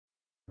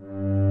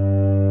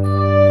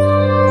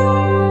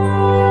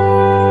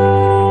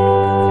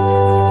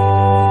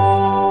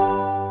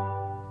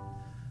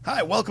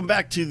welcome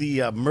back to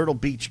the Myrtle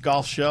Beach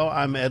Golf Show.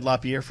 I'm Ed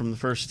LaPierre from the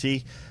First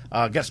Tee.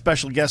 Got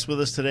special guest with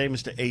us today,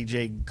 Mr.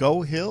 AJ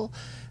Gohil.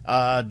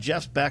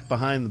 Jeff's back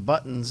behind the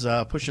buttons,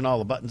 pushing all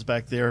the buttons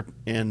back there.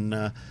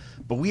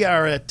 But we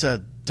are at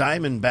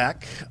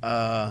Diamondback.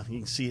 You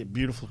can see it,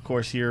 beautiful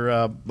course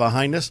here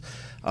behind us.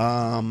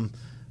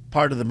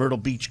 Part of the Myrtle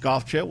Beach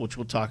Golf Trail, which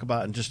we'll talk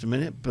about in just a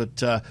minute.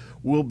 But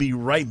we'll be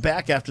right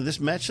back after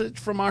this message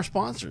from our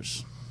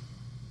sponsors.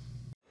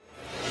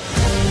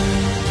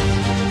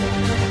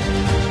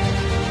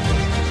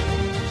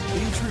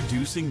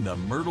 Introducing the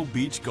Myrtle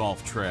Beach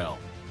Golf Trail,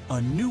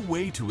 a new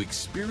way to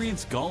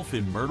experience golf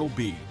in Myrtle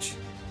Beach.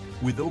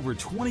 With over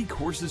 20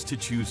 courses to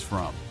choose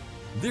from,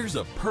 there's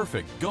a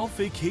perfect golf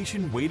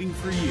vacation waiting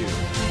for you.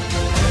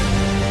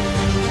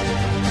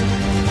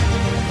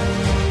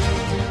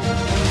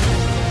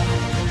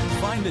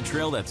 Find the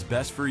trail that's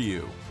best for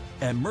you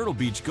at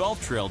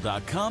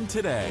myrtlebeachgolftrail.com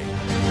today.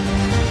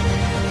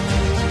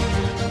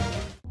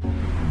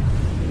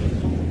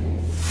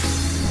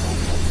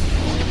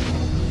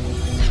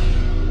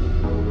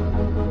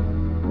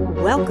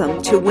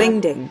 Welcome to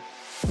Wingding.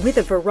 With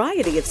a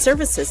variety of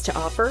services to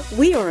offer,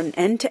 we are an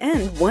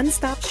end-to-end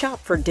one-stop shop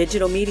for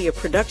digital media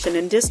production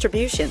and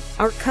distribution.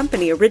 Our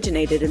company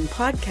originated in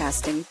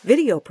podcasting,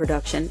 video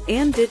production,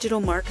 and digital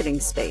marketing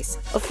space,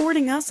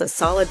 affording us a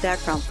solid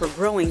background for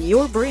growing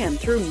your brand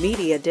through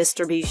media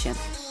distribution.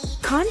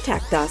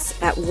 Contact us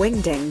at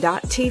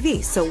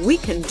wingding.tv so we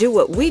can do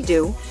what we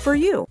do for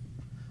you.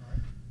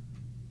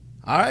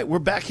 All right, we're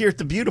back here at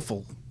the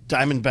beautiful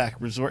Diamondback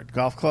Resort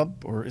Golf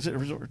Club, or is it a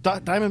resort?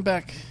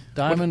 Diamondback?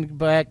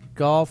 Diamondback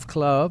Golf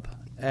Club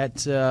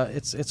at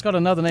it's got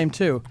another name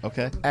too.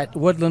 Okay. At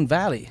Woodland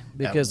Valley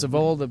because of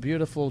all the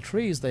beautiful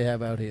trees they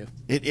have out here.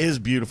 It is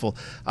beautiful.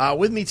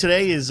 With me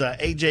today is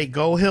AJ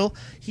Gohil.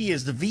 He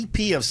is the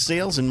VP of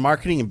Sales and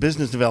Marketing and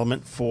Business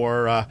Development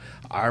for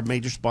our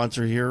major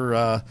sponsor here,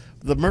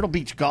 the Myrtle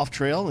Beach Golf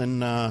Trail,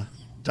 and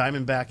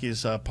Diamondback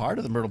is part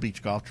of the Myrtle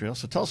Beach Golf Trail.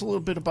 So tell us a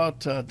little bit about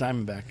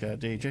Diamondback,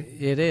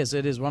 AJ. It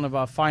is one of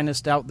our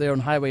finest out there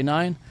on Highway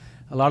 9.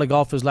 A lot of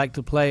golfers like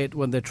to play it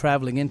when they're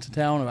traveling into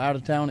town or out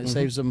of town. It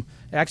saves them,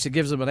 it actually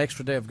gives them an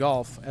extra day of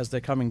golf as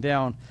they're coming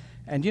down.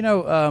 And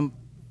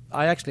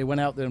I actually went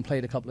out there and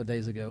played a couple of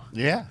days ago.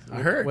 Yeah, I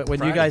heard.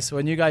 When you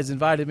guys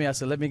invited me, I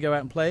said, let me go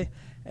out and play.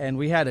 And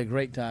we had a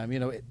great time.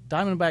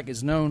 Diamondback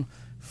is known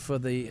for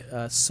the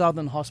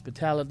southern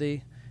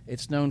hospitality.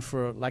 It's known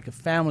for like a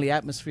family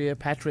atmosphere.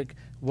 Patrick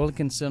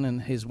Wilkinson and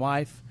his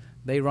wife,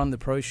 they run the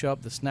pro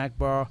shop, the snack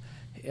bar.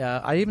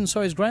 I even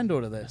saw his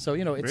granddaughter there. So,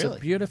 it's Really? a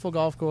beautiful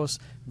golf course,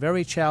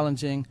 very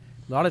challenging.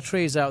 A lot of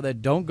trees out there.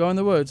 Don't go in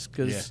the woods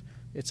because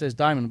it says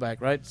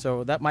Diamondback, right?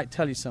 So that might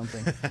tell you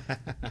something.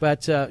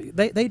 But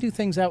they do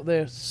things out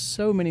there,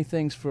 so many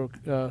things for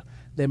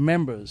their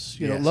members.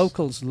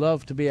 Locals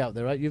love to be out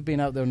there, right? You've been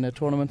out there in their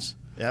tournaments.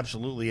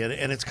 Absolutely,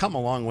 and it's come a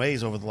long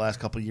ways over the last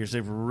couple of years.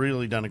 They've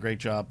really done a great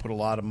job, put a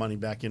lot of money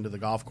back into the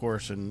golf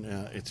course, and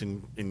it's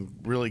in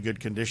really good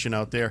condition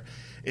out there.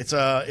 It's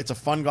a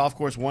fun golf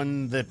course,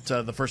 one that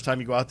the first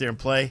time you go out there and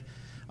play,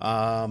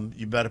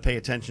 you better pay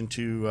attention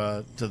to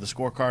the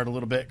scorecard a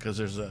little bit because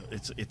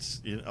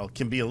it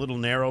can be a little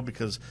narrow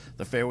because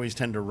the fairways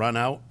tend to run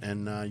out,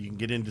 and you can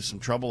get into some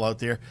trouble out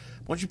there.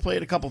 Once you play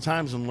it a couple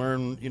times and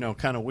learn,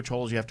 kind of which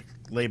holes you have to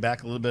lay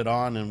back a little bit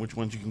on and which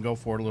ones you can go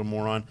for it a little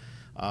more on.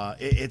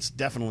 It's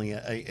definitely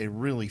a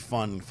really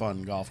fun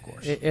golf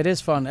course. It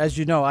is fun. As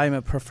you know, I'm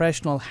a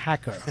professional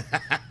hacker.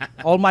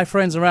 All my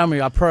friends around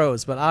me are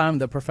pros, but I'm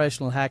the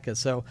professional hacker.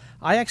 So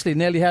I actually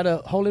nearly had a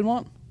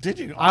hole-in-one. Did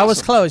you? Awesome. I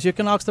was close. You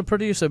can ask the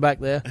producer back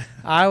there.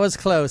 I was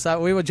close.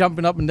 We were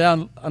jumping up and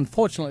down.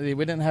 Unfortunately,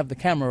 we didn't have the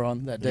camera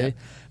on that day.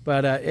 Yeah.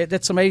 But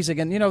it's amazing.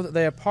 And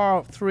they're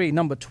par 3,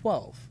 number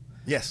 12.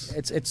 Yes.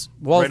 It's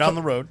right on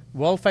the road.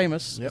 World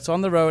famous. Yep. It's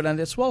on the road, and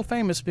it's world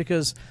famous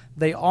because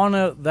they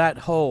honor that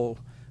hole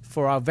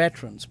for our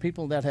veterans,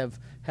 people that have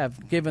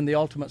given the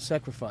ultimate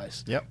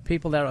sacrifice. Yep.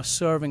 People that are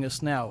serving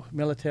us now,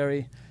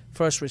 military,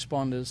 first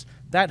responders.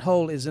 That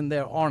hole is in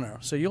their honor.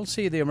 So you'll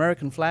see the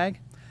American flag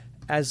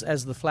as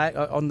the flag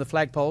on the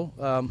flagpole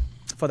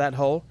for that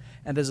hole,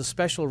 and there's a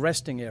special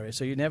resting area.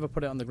 So you never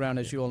put it on the ground,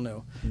 as you all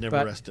know.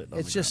 Never rest it on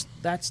it's the just ground.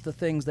 That's the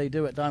things they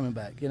do at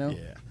Diamondback.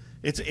 Yeah.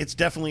 It's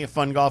definitely a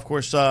fun golf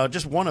course.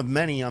 Just one of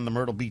many on the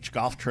Myrtle Beach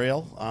Golf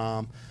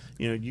Trail.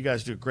 You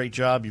guys do a great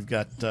job. You've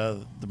got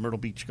the Myrtle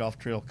Beach Golf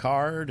Trail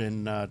card,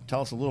 and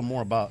tell us a little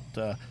more about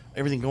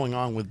everything going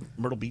on with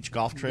Myrtle Beach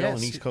Golf Trail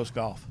and East Coast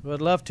Golf.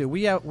 We'd love to.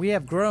 We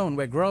have grown.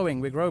 We're growing.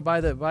 We grow by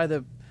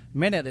the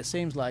minute. It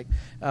seems like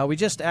we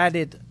just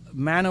added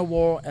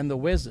Man-O-War and the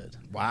Wizard.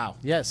 Wow.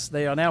 Yes,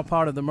 they are now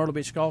part of the Myrtle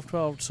Beach Golf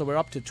Trail. So we're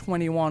up to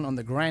 21 on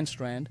the Grand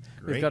Strand.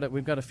 Great.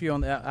 We've got a few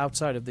on the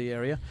outside of the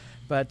area,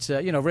 but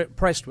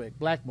Prestwick,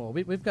 Blackmore.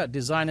 We've got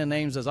designer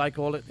names, as I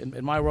call it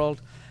in my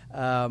world.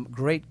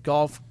 Great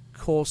golf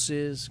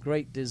courses,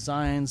 great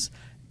designs,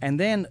 and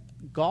then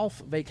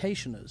golf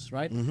vacationers,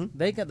 right? Mm-hmm.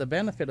 They get the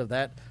benefit of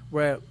that,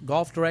 where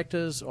golf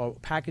directors or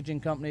packaging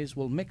companies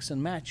will mix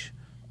and match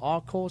our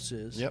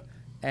courses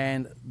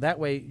And that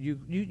way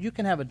you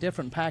can have a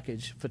different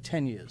package for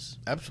 10 years.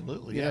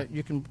 Absolutely, You yeah. know,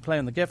 you can play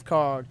on the gift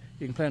card.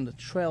 You can play on the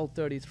Trail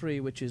 33,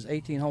 which is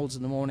 18 holes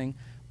in the morning,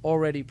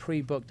 already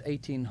pre-booked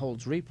 18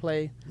 holes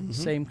replay,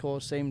 same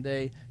course, same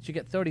day. So you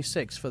get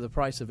 36 for the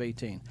price of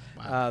 18.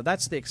 Wow.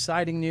 That's the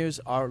exciting news.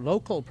 Our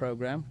local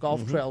program,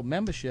 Golf Trail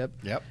membership,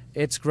 Yep.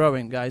 it's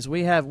growing, guys.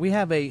 We have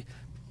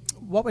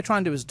what we're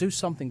trying to do is do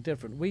something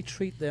different. We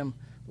treat them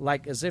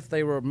like as if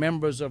they were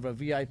members of a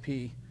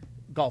VIP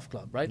golf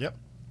club, right? Yep.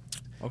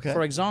 Okay.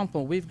 For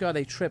example, we've got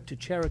a trip to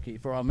Cherokee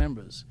for our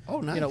members. Oh,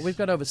 nice. You know, we've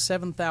got over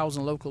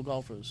 7,000 local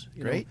golfers.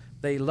 Great.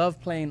 They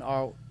love playing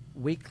our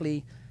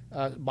weekly,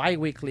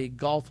 bi-weekly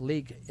golf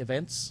league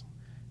events.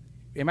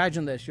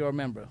 Imagine this, you're a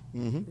member.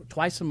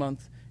 Twice a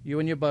month, you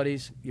and your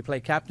buddies, you play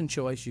Captain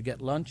Choice, you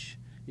get lunch,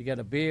 you get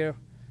a beer,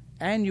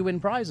 and you win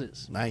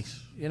prizes.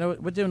 Nice. You know,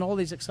 we're doing all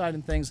these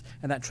exciting things.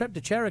 And that trip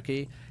to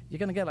Cherokee, you're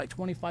going to get like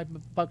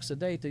 $25 a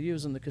day to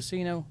use in the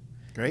casino.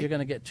 Great. You're going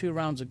to get 2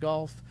 rounds of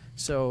golf.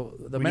 So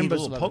the We members need a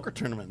little love poker it.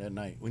 tournament at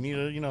night. We need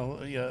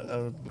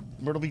a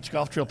Myrtle Beach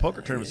Golf Trail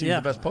poker tournament. See who's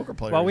the best poker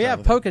player. Well, we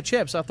have poker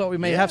chips. I thought we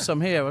may have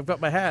some here. I've got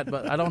my hat,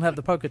 but I don't have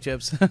the poker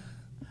chips.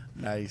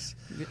 Nice.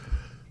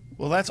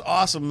 Well, that's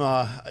awesome.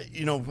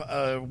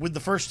 With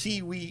the first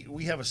tee,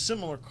 we have a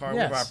similar card.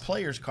 We have Yes. our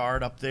players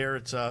card up there.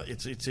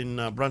 It's in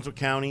Brunswick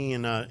County,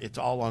 and it's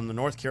all on the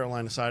North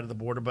Carolina side of the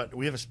border. But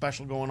we have a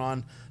special going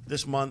on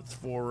this month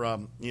for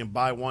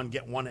buy one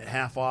get one at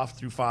half off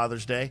through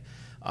Father's Day.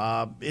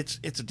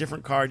 It's a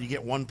different card. You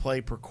get one play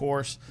per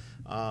course,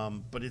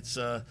 but it's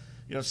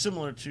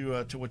similar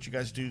to what you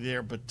guys do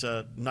there, but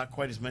not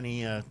quite as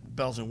many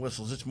bells and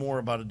whistles. It's more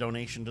about a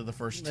donation to the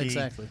first tee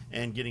Exactly.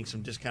 and getting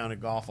some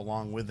discounted golf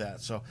along with that.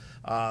 So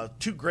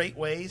 2 great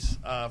ways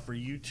for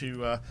you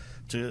to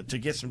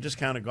get some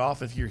discounted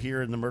golf if you're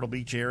here in the Myrtle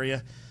Beach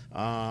area.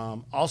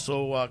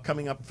 Also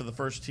coming up for the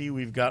first tee,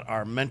 we've got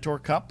our Mentor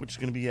Cup, which is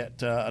going to be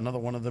at another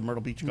one of the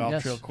Myrtle Beach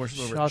Golf Trail courses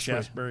over at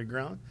Shaftesbury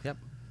Ground. Yep.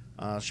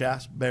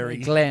 Shaftesbury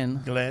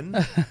Glen.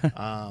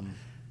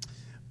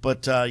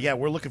 But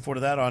we're looking forward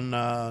to that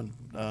on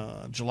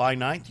July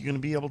 9th. You're going to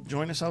be able to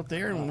join us out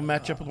there, and we'll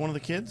match up with one of the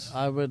kids.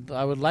 I would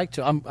like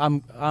to.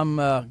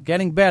 I'm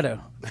getting better,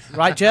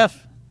 right,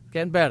 Jeff?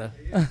 Getting better.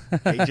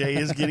 AJ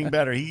is getting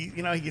better. He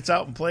gets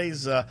out and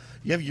plays.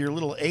 You have your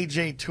little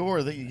AJ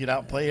tour that you get out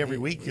and play every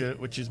week,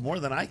 which is more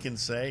than I can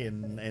say,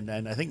 and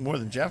I think more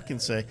than Jeff can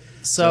say.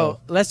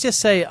 So let's just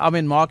say I'm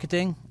in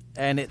marketing,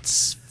 and it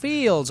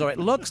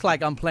looks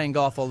like I'm playing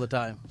golf all the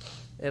time.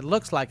 It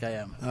looks like I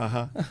am.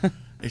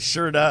 It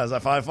sure does.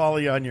 If I follow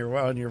you on your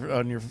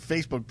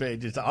Facebook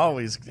page, it's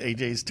always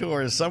AJ's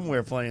tour is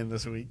somewhere playing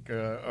this week,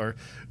 or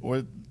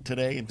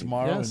today and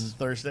tomorrow Yes. and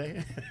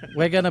Thursday.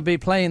 We're going to be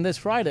playing this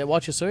Friday at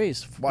Wausau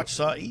East.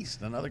 Wausau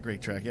East, another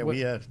great track. Yeah,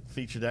 we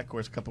featured that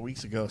course a couple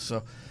weeks ago.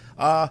 So,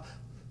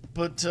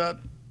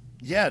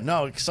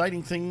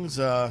 exciting things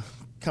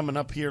coming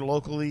up here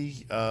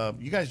locally.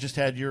 You guys just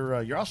had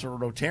you're also a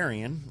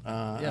Rotarian.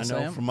 Yes, I know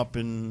I am. from up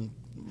in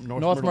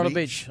North Myrtle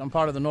Beach. I'm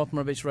part of the North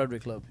Myrtle Beach Rotary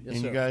Club. Yes,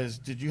 And sir. you guys,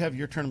 did you have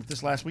your tournament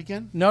this last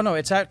weekend? No,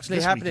 it's actually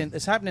This happening. weekend.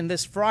 It's happening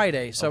this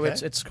Friday. So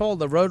Okay. it's called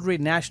the Rotary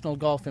National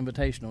Golf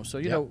Invitational. So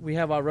Yep. we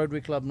have our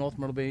Rotary Club North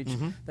Myrtle Beach.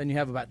 Then you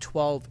have about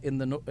 12 in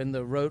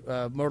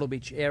the Myrtle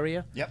Beach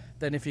area. Yep.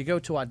 Then if you go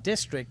to our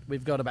district,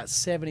 we've got about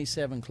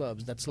 77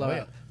 clubs. That's like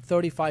yeah.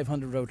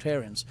 3,500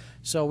 Rotarians.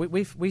 So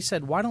we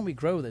said, why don't we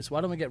grow this? Why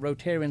don't we get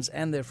Rotarians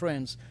and their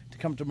friends to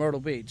come to Myrtle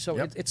Beach? So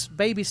Yep. it's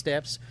baby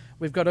steps.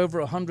 We've got over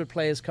 100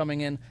 players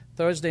coming in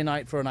Thursday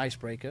night for an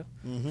icebreaker.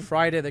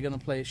 Friday they're going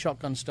to play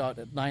shotgun start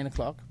at 9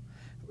 o'clock.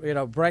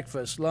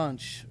 Breakfast,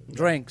 lunch,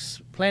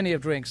 drinks, plenty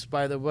of drinks.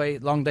 By the way,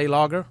 Long Day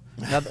Lager,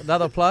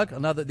 another plug,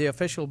 the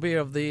official beer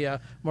of the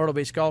Myrtle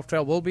Beach Golf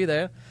Trail will be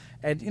there.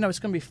 And, it's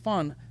going to be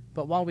fun.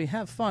 But while we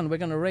have fun, we're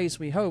going to raise,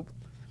 we hope,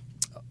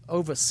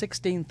 over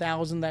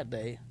 $16,000 that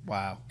day.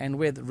 Wow. And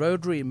with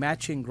Rotary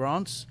matching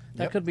grants,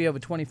 that Yep. could be over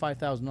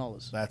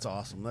 $25,000. That's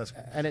awesome.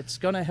 And it's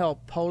going to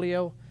help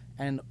polio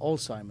and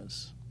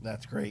Alzheimer's.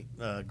 That's great.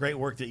 Great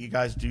work that you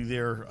guys do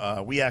there.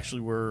 We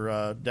actually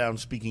were down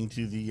speaking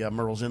to the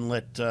Myrtle's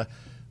Inlet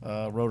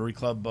Rotary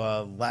Club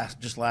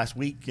last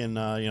week, and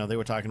they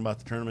were talking about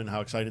the tournament and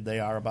how excited they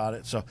are about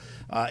it. So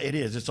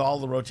it's all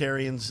the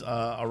Rotarians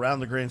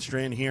around the Grand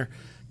Strand here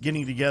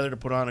getting together to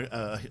put on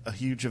a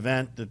huge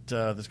event that's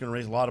going to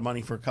raise a lot of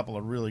money for a couple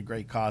of really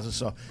great causes.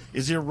 So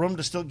is there room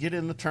to still get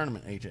in the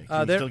tournament, AJ?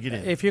 Can you still get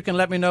in? If you can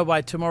let me know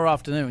by tomorrow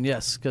afternoon,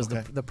 yes, because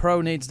Okay. the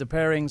pro needs the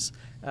pairings.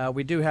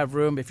 We do have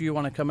room. If you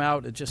want to come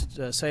out and just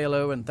say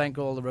hello and thank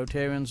all the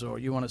Rotarians, or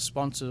you want to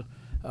sponsor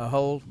a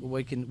hole,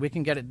 we can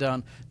get it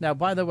done. Now,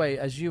 by the way,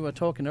 as you were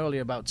talking earlier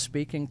about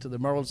speaking to the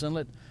Myrtle's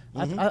Inlet,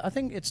 I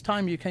think it's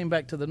time you came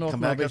back to the North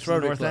Myrtle Beach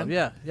Rotary Club.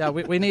 Yeah.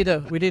 We need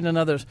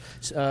another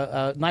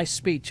nice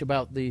speech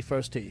about the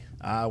first tee.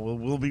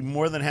 We'll be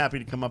more than happy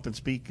to come up and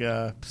speak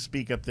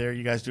up there.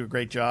 You guys do a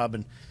great job,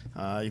 and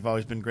you've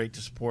always been great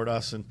to support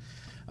us, and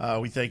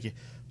we thank you.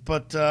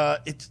 But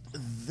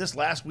this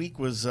last week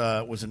was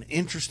an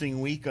interesting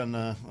week on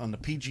the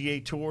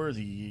PGA Tour.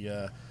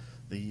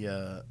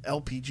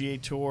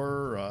 LPGA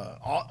Tour,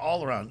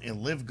 all around.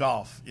 And Live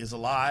Golf is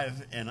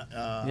alive and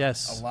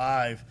Yes.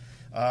 alive.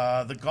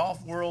 The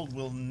golf world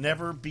will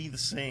never be the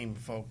same,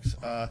 folks.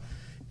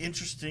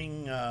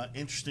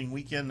 Interesting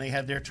weekend. They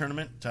had their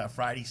tournament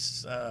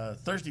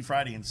Thursday,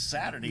 Friday, and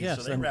Saturday. Yes,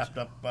 so they and wrapped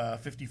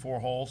up 54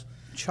 holes.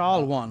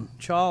 Charles won.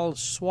 Charles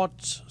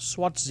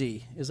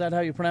Swartzy. Is that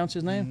how you pronounce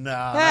his name?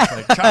 Nah, not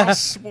right.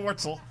 Charles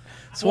Schwartzel,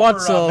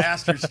 former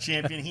Masters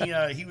champion.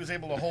 He was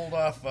able to hold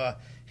off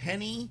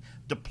Henny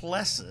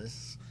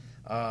Duplessis,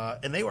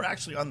 and they were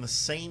actually on the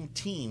same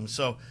team.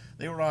 So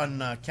they were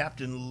on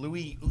Captain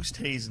Louis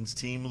Oosthuizen's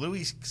team.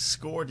 Louis'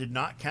 score did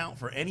not count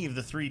for any of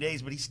the 3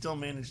 days, but he still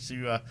managed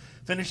to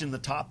finish in the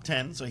top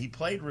 10. So he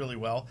played really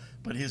well,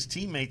 but his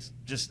teammates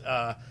just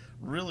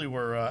really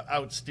were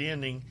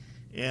outstanding.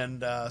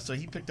 And so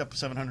he picked up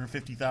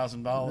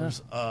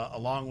 $750,000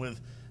 along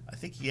with, I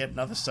think he had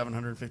another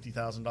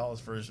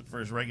 $750,000 for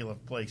his regular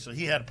play. So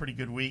he had a pretty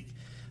good week.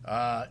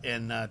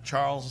 And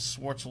Charles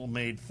Schwartzel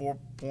made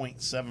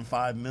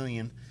 $4.75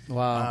 million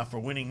for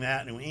winning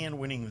that and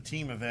winning the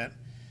team event.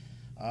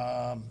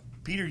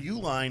 Peter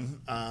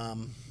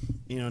Uihlein,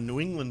 New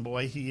England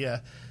boy, he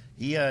had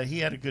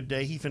a good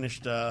day. He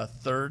finished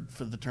third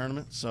for the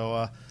tournament.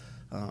 So.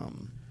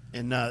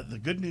 And the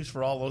good news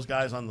for all those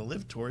guys on the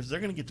Live Tour is they're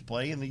going to get to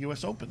play in the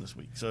U.S. Open this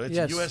week. So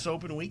it's U.S.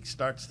 Open week,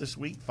 starts this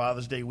week,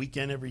 Father's Day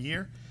weekend every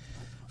year.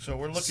 So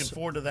we're looking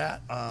forward to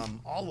that.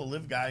 All the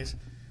Live guys,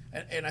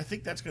 and I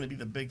think that's going to be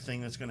the big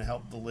thing that's going to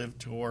help the Live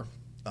Tour,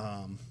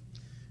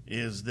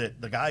 is that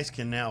the guys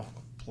can now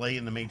play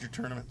in the major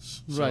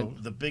tournaments. So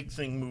the big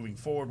thing moving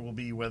forward will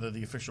be whether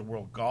the official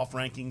World Golf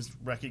Rankings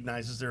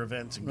recognizes their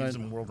events and gives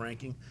them world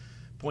ranking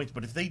points.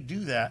 But if they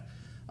do that,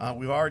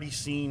 we've already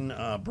seen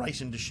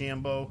Bryson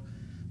DeChambeau,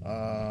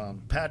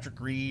 Patrick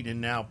Reed,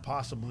 and now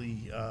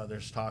possibly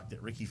there's talk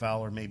that Ricky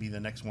Fowler may be the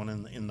next one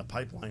in the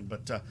pipeline.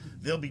 But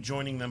they'll be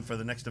joining them for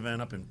the next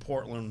event up in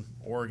Portland,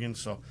 Oregon.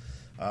 So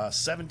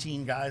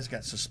 17 guys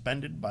got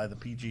suspended by the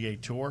PGA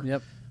Tour.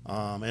 Yep.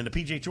 And the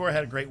PGA Tour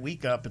had a great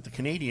week up at the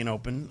Canadian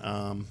Open.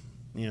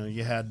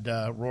 You had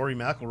Rory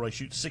McIlroy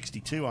shoot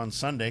 62 on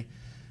Sunday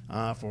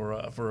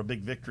for a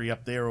big victory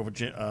up there over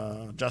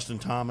Justin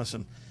Thomas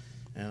and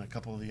a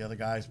couple of the other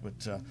guys.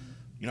 But,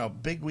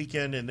 big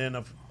weekend. And then,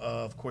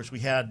 of course, we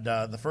had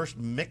the first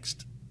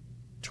mixed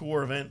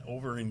tour event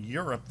over in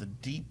Europe, the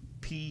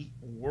DP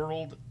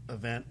World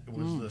event. It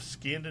was the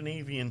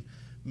Scandinavian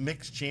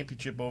Mixed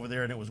Championship over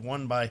there, and it was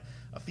won by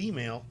a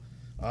female,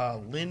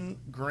 Lynn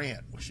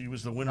Grant. She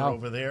was the winner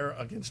over there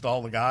against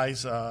all the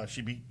guys.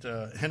 She beat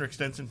Henrik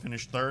Stenson,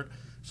 finished third.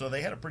 So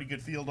they had a pretty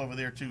good field over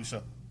there, too.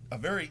 So a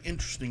very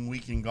interesting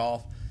week in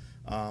golf.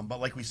 But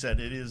like we said,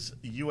 it is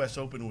U.S.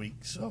 Open week.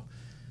 So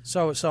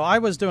I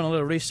was doing a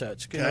little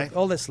research. Okay.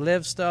 All this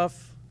Live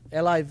stuff,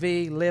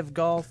 LIV, Live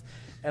Golf.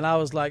 And I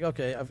was like,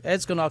 okay,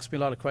 Ed's going to ask me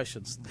a lot of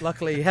questions.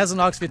 Luckily, he hasn't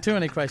asked me too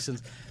many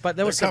questions. But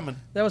there was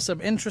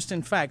some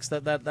interesting facts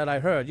that I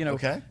heard.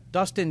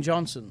 Dustin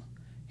Johnson,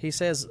 he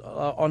says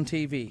on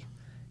TV,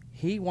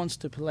 he wants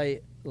to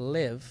play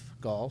Live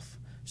Golf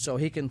so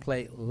he can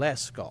play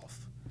less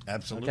golf.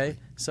 Absolutely. Okay.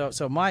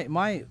 So my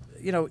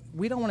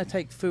we don't want to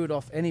take food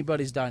off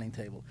anybody's dining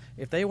table.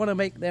 If they want to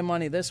make their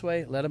money this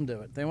way, let them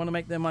do it. They want to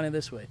make their money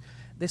this way.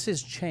 This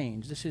is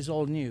change. This is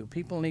all new.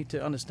 People need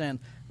to understand.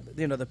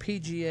 The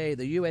PGA,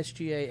 the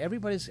USGA,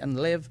 everybody's and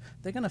Live.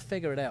 They're going to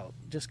figure it out.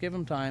 Just give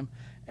them time.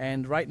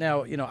 And right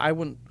now, I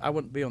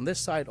wouldn't be on this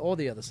side or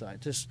the other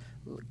side. Just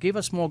give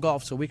us more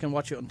golf so we can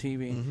watch it on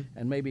TV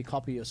and maybe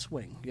copy your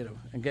swing,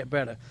 and get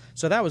better.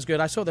 So that was good.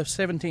 I saw the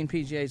 17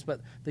 PGAs, but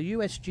the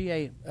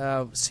USGA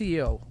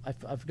CEO,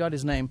 I forgot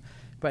his name,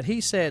 but he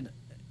said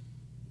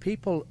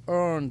people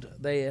earned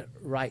their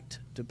right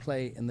to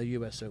play in the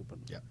U.S.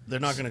 Open. Yeah, they're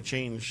not going to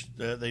change.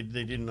 They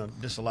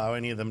didn't disallow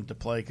any of them to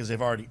play because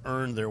they've already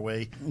earned their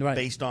way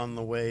based on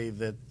the way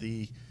that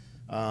the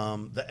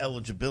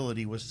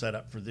eligibility was set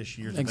up for this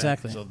year's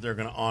event. So they're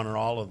going to honor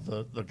all of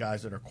the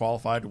guys that are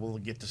qualified will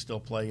get to still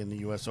play in the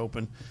U.S.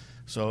 Open.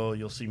 So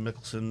you'll see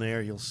Mickelson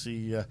there. You'll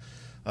see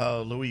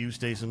Louis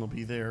Oosthuizen will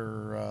be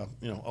there.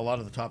 A lot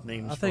of the top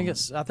names. I think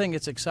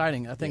it's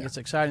exciting. I think it's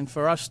exciting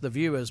for us, the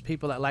viewers,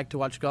 people that like to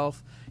watch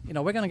golf.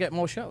 We're going to get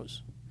more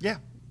shows. Yeah,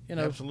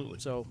 absolutely.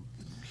 So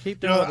keep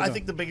doing. I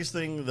think the biggest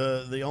thing,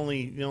 the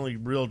only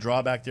real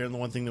drawback there, and the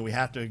one thing that we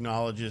have to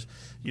acknowledge is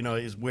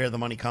where the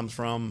money comes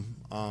from.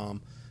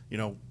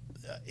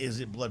 Is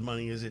it blood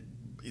money? Is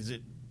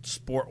it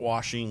sport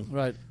washing?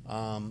 Right.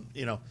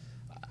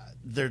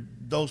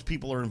 Those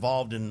people are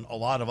involved in a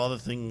lot of other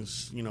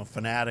things,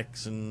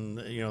 fanatics, and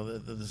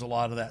there's a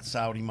lot of that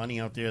Saudi money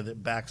out there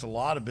that backs a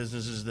lot of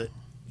businesses that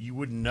you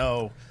wouldn't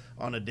know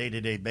on a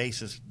day-to-day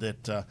basis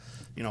that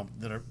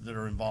that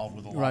are involved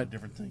with a lot of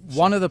different things.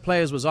 One of the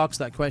players was asked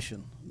that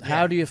question. Yeah.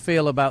 How do you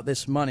feel about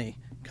this money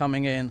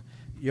coming in?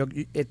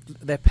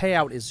 Their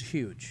payout is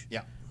huge.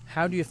 Yeah.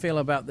 How do you feel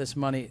about this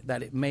money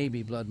that it may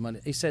be blood money?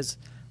 He says,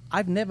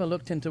 I've never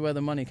looked into where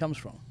the money comes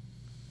from.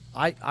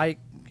 I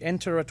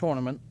enter a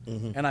tournament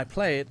and I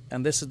play it,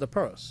 and this is the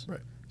purse. Right.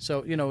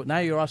 So now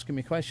you're asking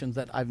me questions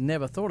that I've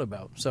never thought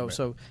about.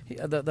 So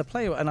the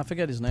player, and I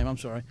forget his name, I'm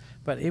sorry,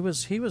 but he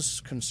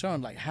was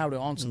concerned like how to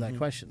answer that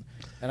question.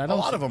 And I don't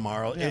a lot of them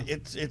are. Yeah.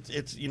 It's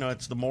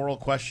it's the moral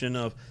question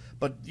of.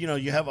 But,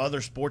 you have other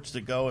sports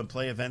that go and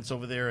play events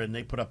over there, and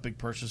they put up big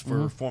purses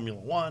for Formula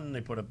One.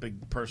 They put up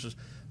big purses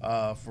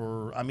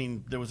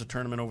there was a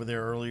tournament over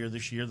there earlier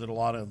this year that a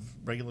lot of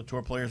regular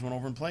tour players went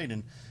over and played.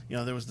 And,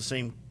 there was the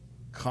same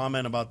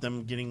comment about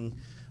them getting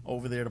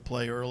over there to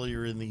play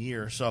earlier in the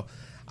year. So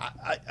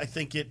I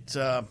think it's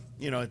the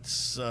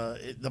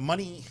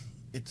money.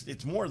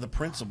 It's more the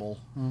principle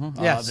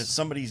Yes. that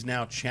somebody's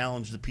now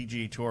challenged the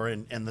PGA Tour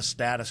and the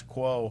status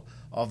quo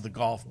of the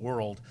golf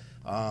world.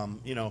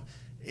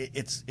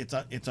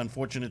 It's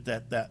unfortunate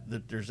that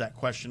there's that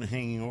question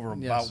hanging over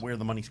about where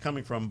the money's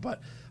coming from,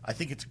 but I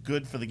think it's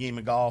good for the game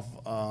of golf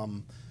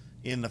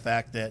in the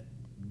fact that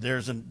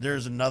there's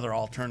another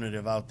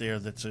alternative out there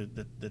that's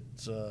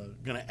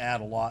going to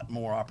add a lot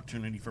more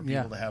opportunity for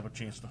people to have a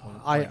chance to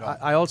play golf.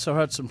 I also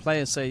heard some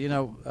players say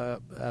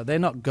they're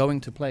not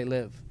going to play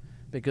live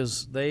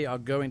because they are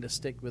going to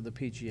stick with the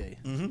PGA,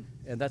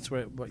 and that's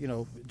where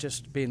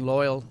just being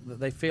loyal.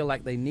 They feel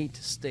like they need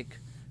to stick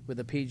with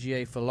the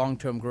PGA for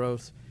long-term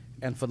growth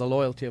and for the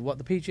loyalty of what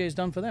the PGA has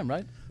done for them,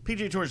 right?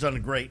 PGA Tour has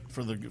done great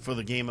for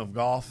the game of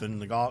golf,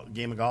 and the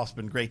game of golf's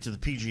been great to the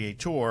PGA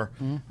Tour.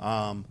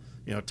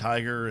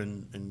 Tiger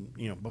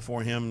and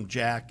before him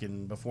Jack,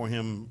 and before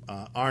him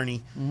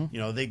Arnie.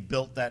 They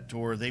built that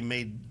tour. They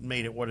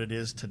made it what it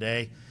is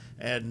today.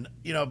 And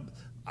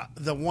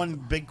the one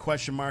big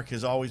question mark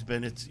has always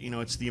been it's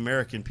the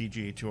American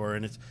PGA Tour,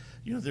 and it's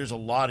there's a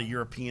lot of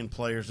European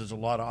players, there's a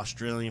lot of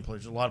Australian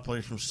players, there's a lot of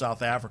players from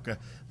South Africa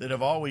that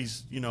have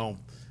always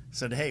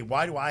said, hey,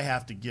 why do I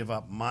have to give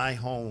up my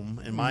home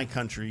and my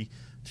country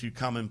to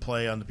come and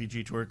play on the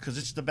PGA Tour? Because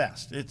it's the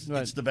best. It's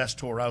the best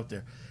tour out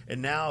there.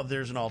 And now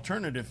there's an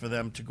alternative for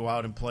them to go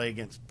out and play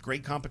against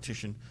great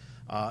competition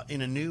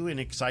in a new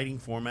and exciting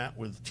format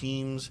with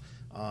teams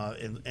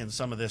and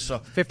some of this. So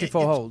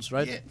 54 holes,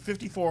 right? Yeah,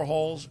 54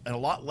 holes and a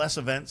lot less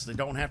events. They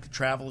don't have to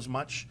travel as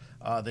much.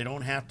 They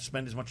don't have to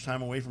spend as much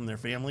time away from their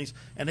families,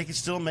 and they can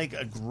still make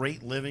a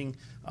great living,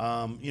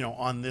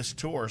 on this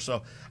tour.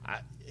 So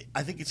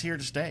I think it's here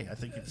to stay. I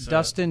think it's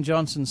Dustin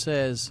Johnson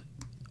says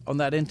on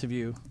that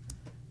interview,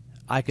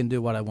 I can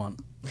do what I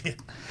want.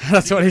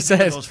 That's what he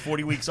says. Those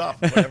 40 weeks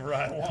off, whatever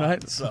I want.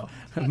 Right? So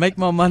make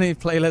more money,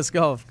 play less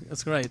golf.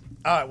 That's great.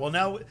 All right. Well,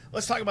 now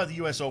let's talk about the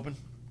U.S. Open.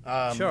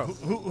 Sure.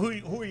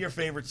 Who are your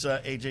favorites,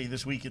 AJ,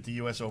 this week at the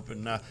U.S.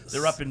 Open?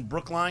 They're up in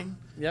Brookline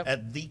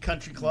at the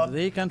Country Club.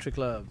 The Country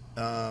Club.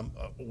 A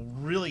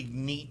really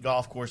neat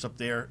golf course up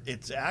there.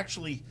 It's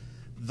actually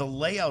the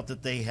layout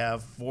that they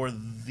have for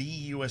the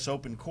U.S.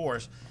 Open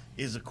course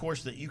is a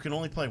course that you can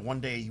only play one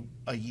day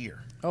a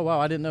year. Oh,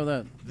 wow. I didn't know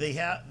that. They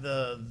have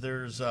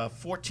there's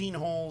 14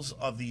 holes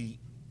of the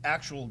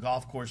actual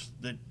golf course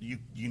that you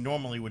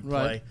normally would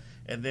play, Right.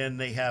 and then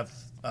they have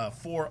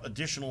 4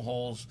 additional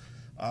holes.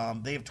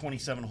 They have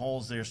 27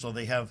 holes there, so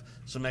they have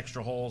some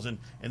extra holes, and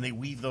they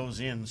weave those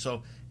in.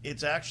 So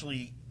it's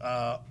actually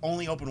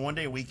only open one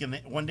day a week and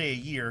one day a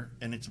year,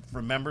 and it's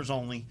for members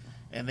only.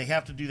 And they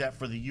have to do that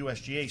for the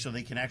USGA so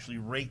they can actually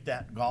rate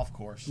that golf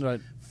course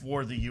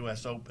for the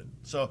U.S. Open.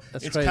 So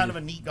it's crazy. kind of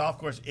a neat golf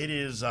course. It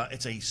is.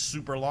 It's a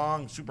super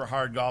long, super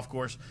hard golf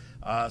course.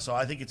 So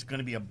I think it's going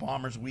to be a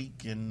bomber's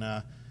week. And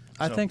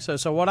I think so.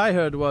 So what I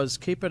heard was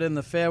keep it in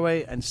the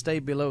fairway and stay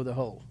below the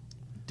hole.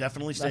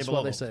 Definitely stay That's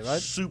below. what they say,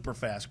 right? Super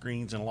fast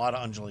greens and a lot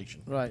of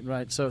undulation.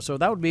 Right. So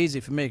that would be easy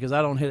for me because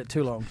I don't hit it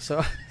too long.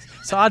 So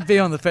I'd be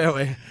on the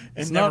fairway.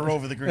 And never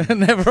over the green.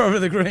 Never over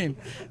the green.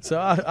 So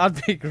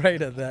I'd be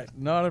great at that.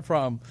 Not a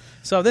problem.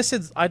 So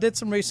I did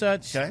some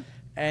research. Okay.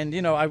 And,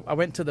 I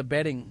went to the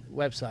betting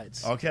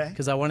websites. Okay.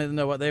 Because I wanted to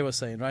know what they were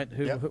saying, right?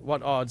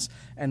 What odds.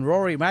 And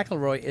Rory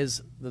McIlroy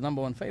is the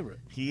 #1 favorite.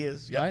 He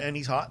is. Yeah. Right? And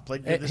he's hot.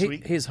 Played good this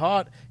week. He's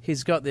hot.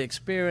 He's got the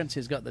experience.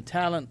 He's got the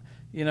talent.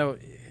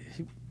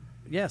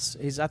 Yes,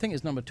 I think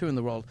he's #2 in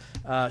the world.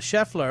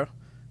 Scheffler,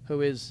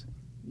 who is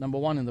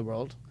 #1 in the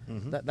world,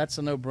 that's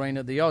a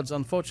no-brainer. The odds,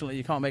 unfortunately,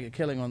 you can't make a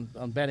killing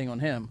on betting on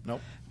him.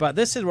 Nope. But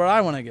this is where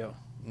I want to go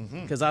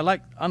because I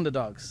like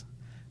underdogs.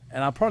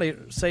 And I'll probably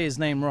say his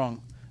name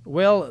wrong.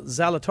 Will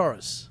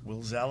Zalatoris. Will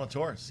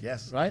Zalatoris,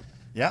 yes. Right?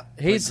 Yeah.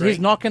 He's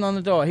knocking on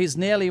the door. He's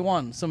nearly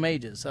won some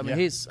majors. I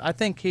mean, I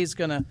think he's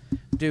going to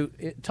do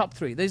top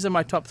 3. These are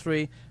my top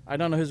 3. I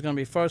don't know who's going to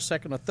be first,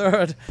 second, or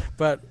third,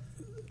 but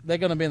they're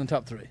going to be in the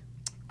top 3.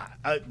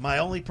 My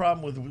only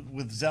problem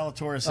with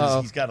Zalatoris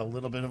is he's got a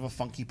little bit of a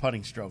funky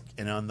putting stroke,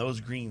 and on those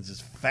greens, as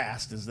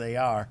fast as they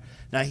are.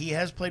 Now, he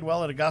has played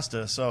well at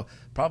Augusta, so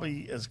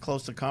probably as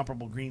close to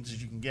comparable greens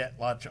as you can get,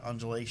 lots of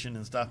undulation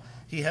and stuff.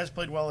 He has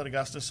played well at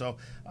Augusta, so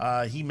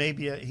he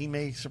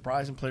may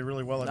surprise and play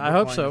really well at I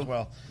hope so as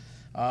well.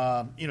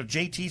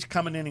 JT's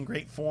coming in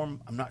great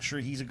form. I'm not sure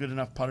he's a good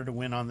enough putter to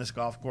win on this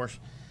golf course,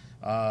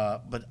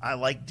 but I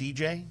like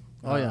DJ.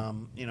 Oh,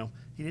 yeah.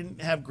 He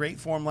didn't have great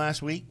form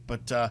last week,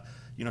 but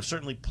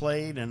certainly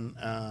played, and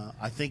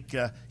I think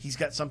he's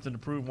got something to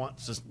prove.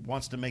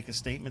 Wants to make a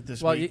statement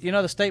this well, week.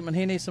 The statement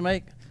he needs to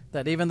make,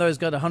 that even though he's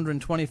got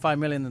 $125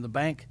 million in the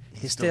bank,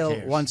 he still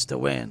wants to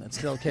win and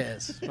still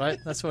cares, right?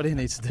 That's what he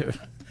needs to do.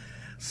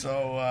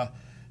 So,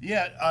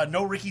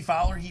 no Ricky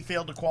Fowler. He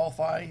failed to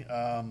qualify.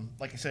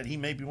 Like I said, he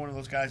may be one of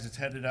those guys that's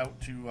headed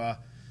out to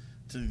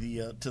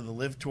the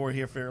Live Tour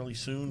here fairly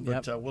soon.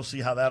 But we'll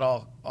see how that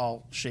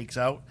all shakes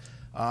out.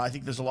 I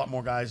think there's a lot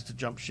more guys to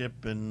jump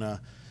ship, and I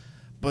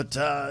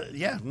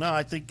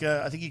think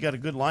you got a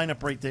good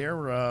lineup right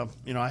there.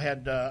 I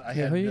had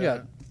who you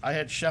got? I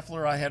had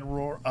Scheffler. I had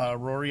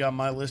Rory on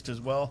my list as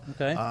well.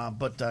 Okay.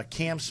 But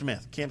Cameron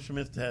Smith.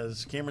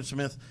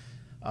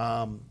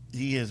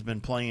 He has been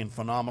playing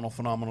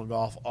phenomenal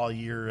golf all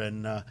year,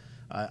 and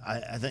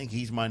I think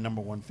he's my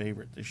number one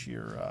favorite this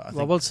year.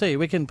 We'll see.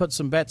 We can put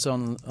some bets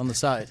on the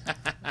side.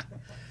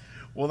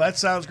 Well, that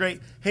sounds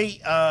great.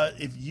 Hey,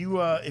 if you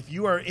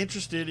are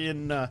interested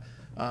in a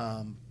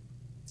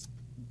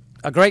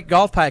great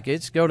golf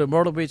package, go to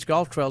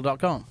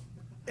myrtlebeachgolftrail.com.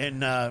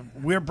 And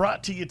we're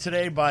brought to you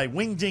today by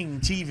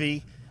Wingding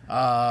TV.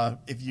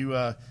 If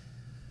you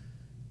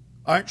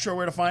aren't sure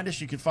where to find us,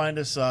 you can find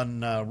us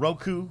on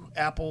Roku,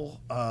 Apple.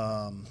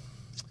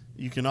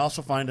 You can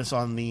also find us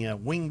on the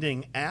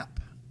Wingding app.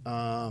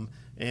 And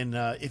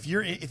if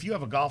you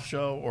have a golf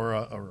show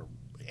or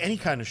any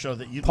kind of show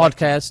that you'd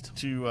podcast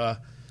like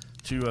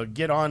to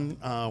get on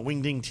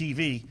Wingding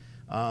TV,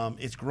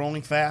 it's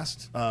growing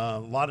fast. A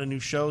lot of new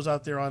shows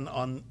out there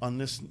on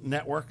this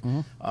network.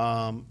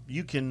 Mm-hmm.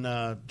 You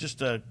can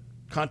just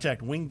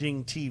contact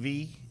Wingding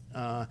TV,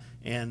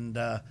 and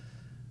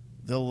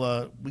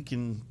we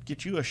can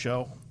get you a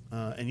show,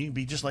 and you can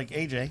be just like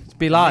AJ.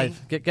 Be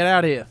live. Get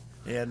out of here.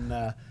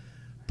 And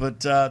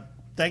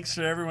thanks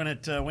to everyone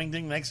at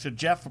Wingding. Thanks to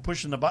Jeff for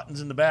pushing the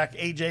buttons in the back.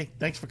 AJ,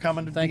 thanks for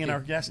coming and being our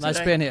guest today. Nice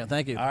being here.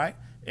 Thank you. All right,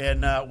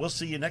 and we'll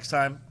see you next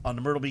time on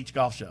the Myrtle Beach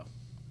Golf Show.